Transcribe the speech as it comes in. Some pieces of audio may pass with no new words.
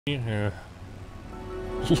Yeah.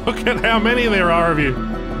 Look at how many there are of you.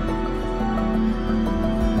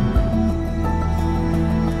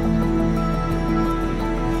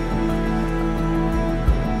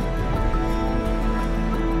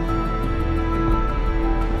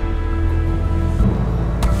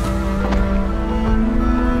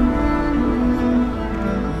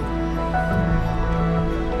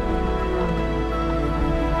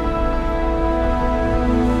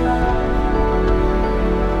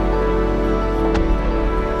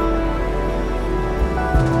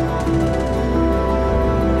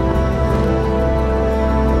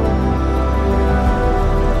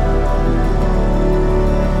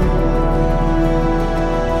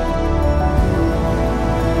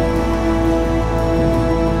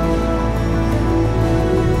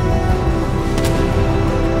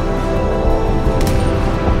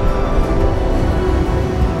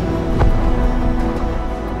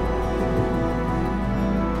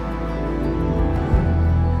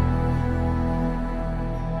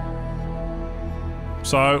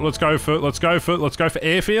 So let's go for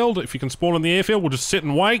airfield. If you can spawn in the airfield, we'll just sit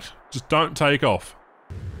and wait. Just don't take off.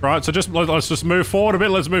 Right, so let's just move forward a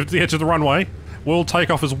bit. Let's move to the edge of the runway. We'll take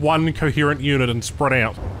off as one coherent unit and spread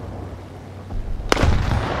out.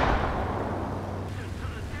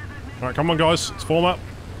 Alright, come on guys, let's form up.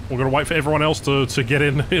 We're gonna wait for everyone else to get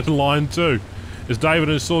in line too. There's David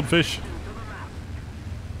and his Swordfish.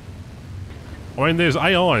 I mean, there's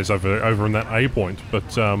AIs over in that A point,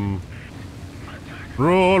 but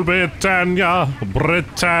rule Britannia,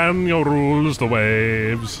 Britannia rules the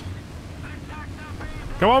waves.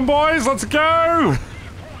 Come on boys, let's go!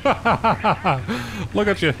 Look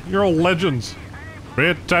at you, you're all legends.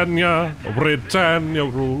 Britannia, Britannia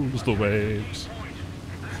rules the waves.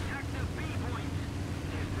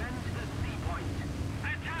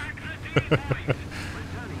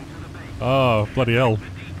 Oh, bloody hell.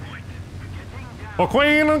 For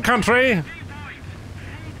Queen and country!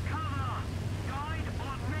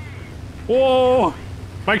 Whoa!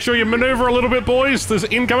 Make sure you maneuver a little bit, boys. There's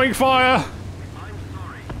incoming fire.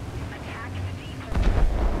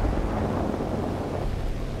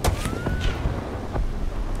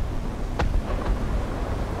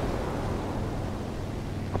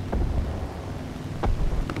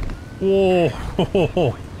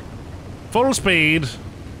 Whoa! Full speed.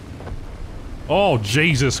 Oh,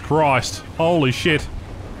 Jesus Christ. Holy shit.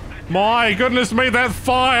 My goodness me, that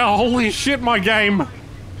fire! Holy shit, my game!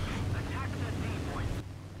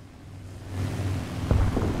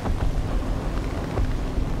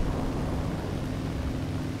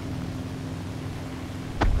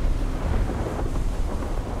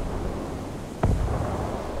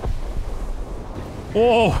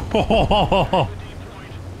 Oh!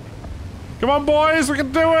 Come on, boys, we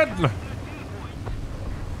can do it!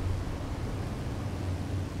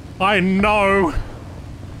 I know!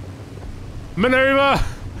 Maneuver!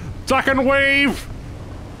 Duck and weave!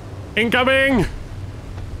 Incoming!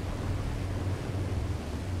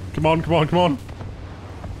 Come on, come on, come on!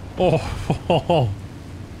 Oh!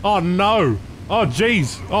 Oh no! Oh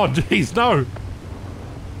jeez! Oh jeez, no!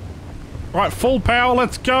 Right, full power,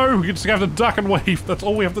 let's go! We just have to duck and weave, that's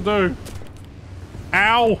all we have to do.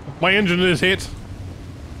 Ow! My engine is hit.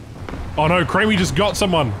 Oh no, Creamy just got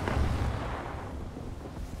someone.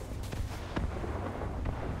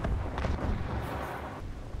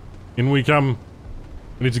 In we come.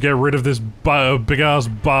 We need to get rid of this big-ass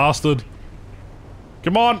bastard.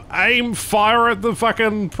 Come on, aim, fire at the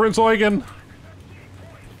fucking Prinz Eugen.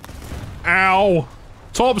 Ow!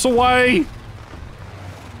 Tops away!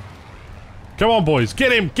 Come on, boys,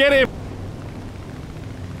 get him, get him!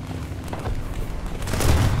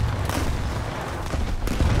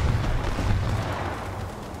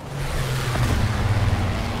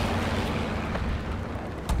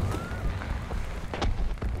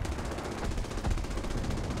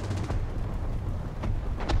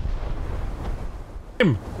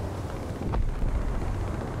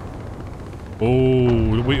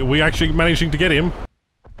 Oh, we actually managing to get him.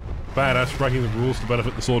 Badass, breaking the rules to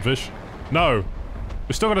benefit the Swordfish. No,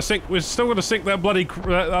 we're still gonna sink. We're still gonna sink that bloody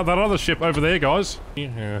that other ship over there, guys.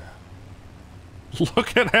 Yeah.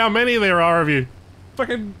 Look at how many there are of you.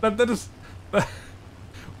 Fucking that is.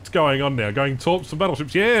 What's going on now? Going towards some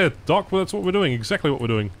battleships? Yeah, Doc. Well, that's what we're doing. Exactly what we're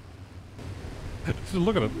doing.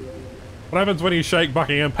 Look at it. What happens when you shake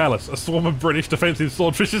Buckingham Palace? A swarm of British defensive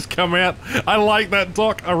swordfishes come out. I like that,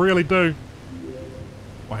 Doc. I really do.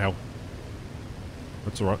 Wow.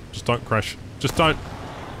 That's alright. Just don't crash. Just don't.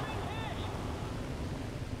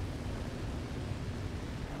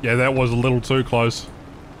 Yeah, that was a little too close.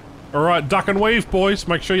 Alright, duck and weave, boys.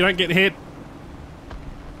 Make sure you don't get hit.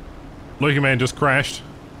 Lucky Man just crashed.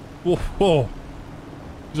 Whoa, whoa.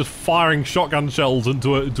 Just firing shotgun shells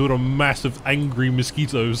into a mass of angry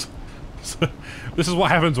mosquitoes. So, this is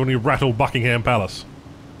what happens when you rattle Buckingham Palace.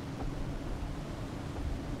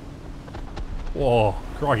 Whoa,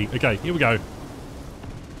 crikey. Okay, here we go.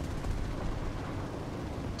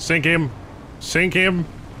 Sink him. Sink him.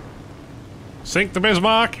 Sink the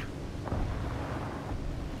Bismarck.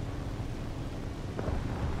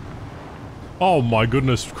 Oh my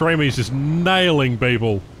goodness, Creamy's just nailing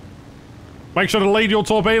people. Make sure to lead your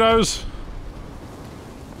torpedoes.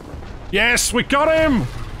 Yes, we got him!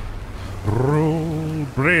 Rule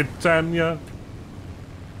Britannia.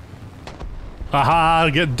 Haha,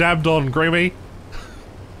 get dabbed on, Creamy.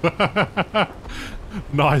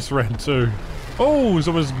 Nice red too. Oh,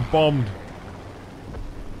 someone's bombed.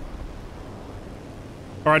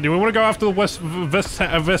 Alright, do we want to go after the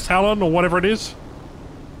Westhallen or whatever it is?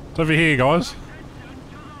 It's over here, guys.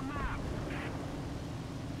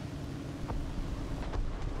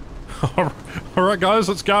 Alright, guys,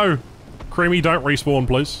 let's go. Creamy, don't respawn,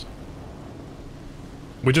 please.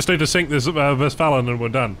 We just need to sink this Westphalen and we're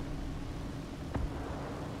done.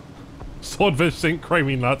 Swordfish sink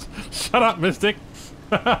Creamy nuts. Shut up, Mystic.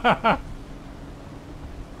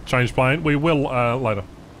 Change plane. We will, later.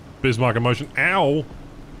 Bismarck in motion. Ow!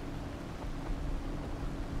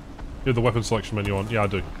 You have the weapon selection menu on. Yeah, I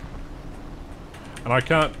do. And I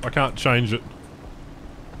can't change it.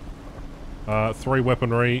 3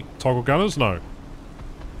 weaponry. Toggle gunners? No.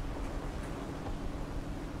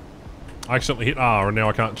 I accidentally hit R and now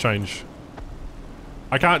I can't change.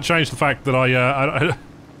 I can't change the fact that I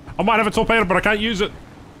might have a torpedo, but I can't use it.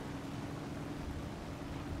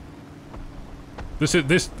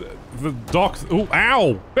 The dock. Ooh,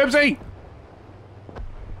 ow! Bebsy!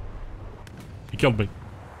 He killed me.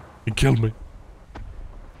 He killed me.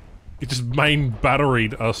 He just main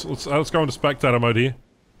batteried us. Let's go into spectator mode here.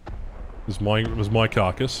 This was my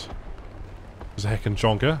carcass. There's a heckin'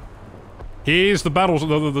 chonker. Here's the battles,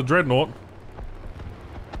 the dreadnought.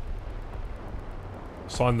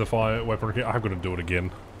 Sign the fire weapon. I'm gonna do it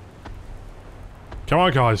again. Come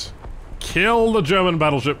on, guys. Kill the German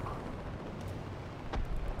battleship.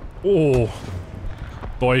 Oh.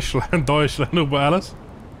 Deutschland über alles.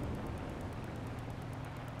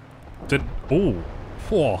 Oh.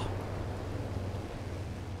 Whoa.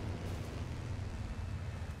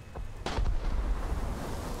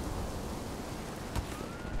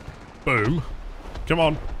 Boom. Come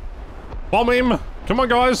on. Bomb him! Come on,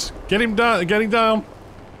 guys! Get him down! Get him down!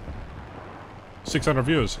 600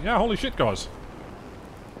 viewers. Yeah, holy shit, guys.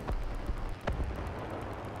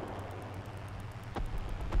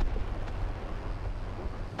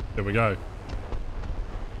 There we go.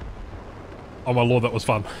 Oh my lord, that was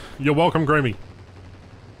fun. You're welcome, Creamy.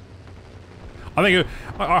 I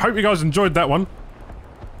hope you guys enjoyed that one.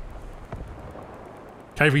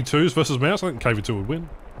 KV2s versus Mouse. I think KV2 would win.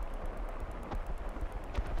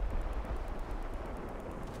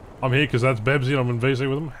 I'm here because that's Bebsy and I'm in VC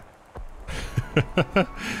with him.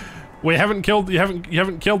 We haven't killed. You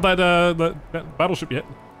haven't killed that battleship yet.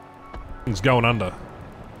 It's going under.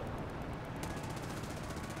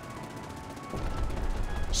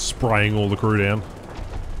 Spraying all the crew down.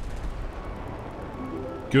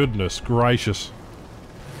 Goodness gracious.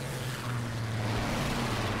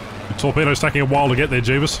 The torpedo's taking a while to get there,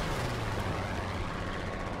 Jeebus.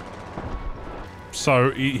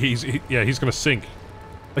 So he's gonna sink.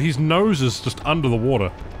 His nose is just under the water.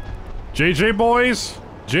 GG, boys!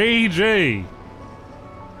 GG!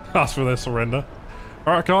 Ask for their surrender.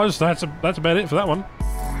 Alright, guys, that's about it for that one.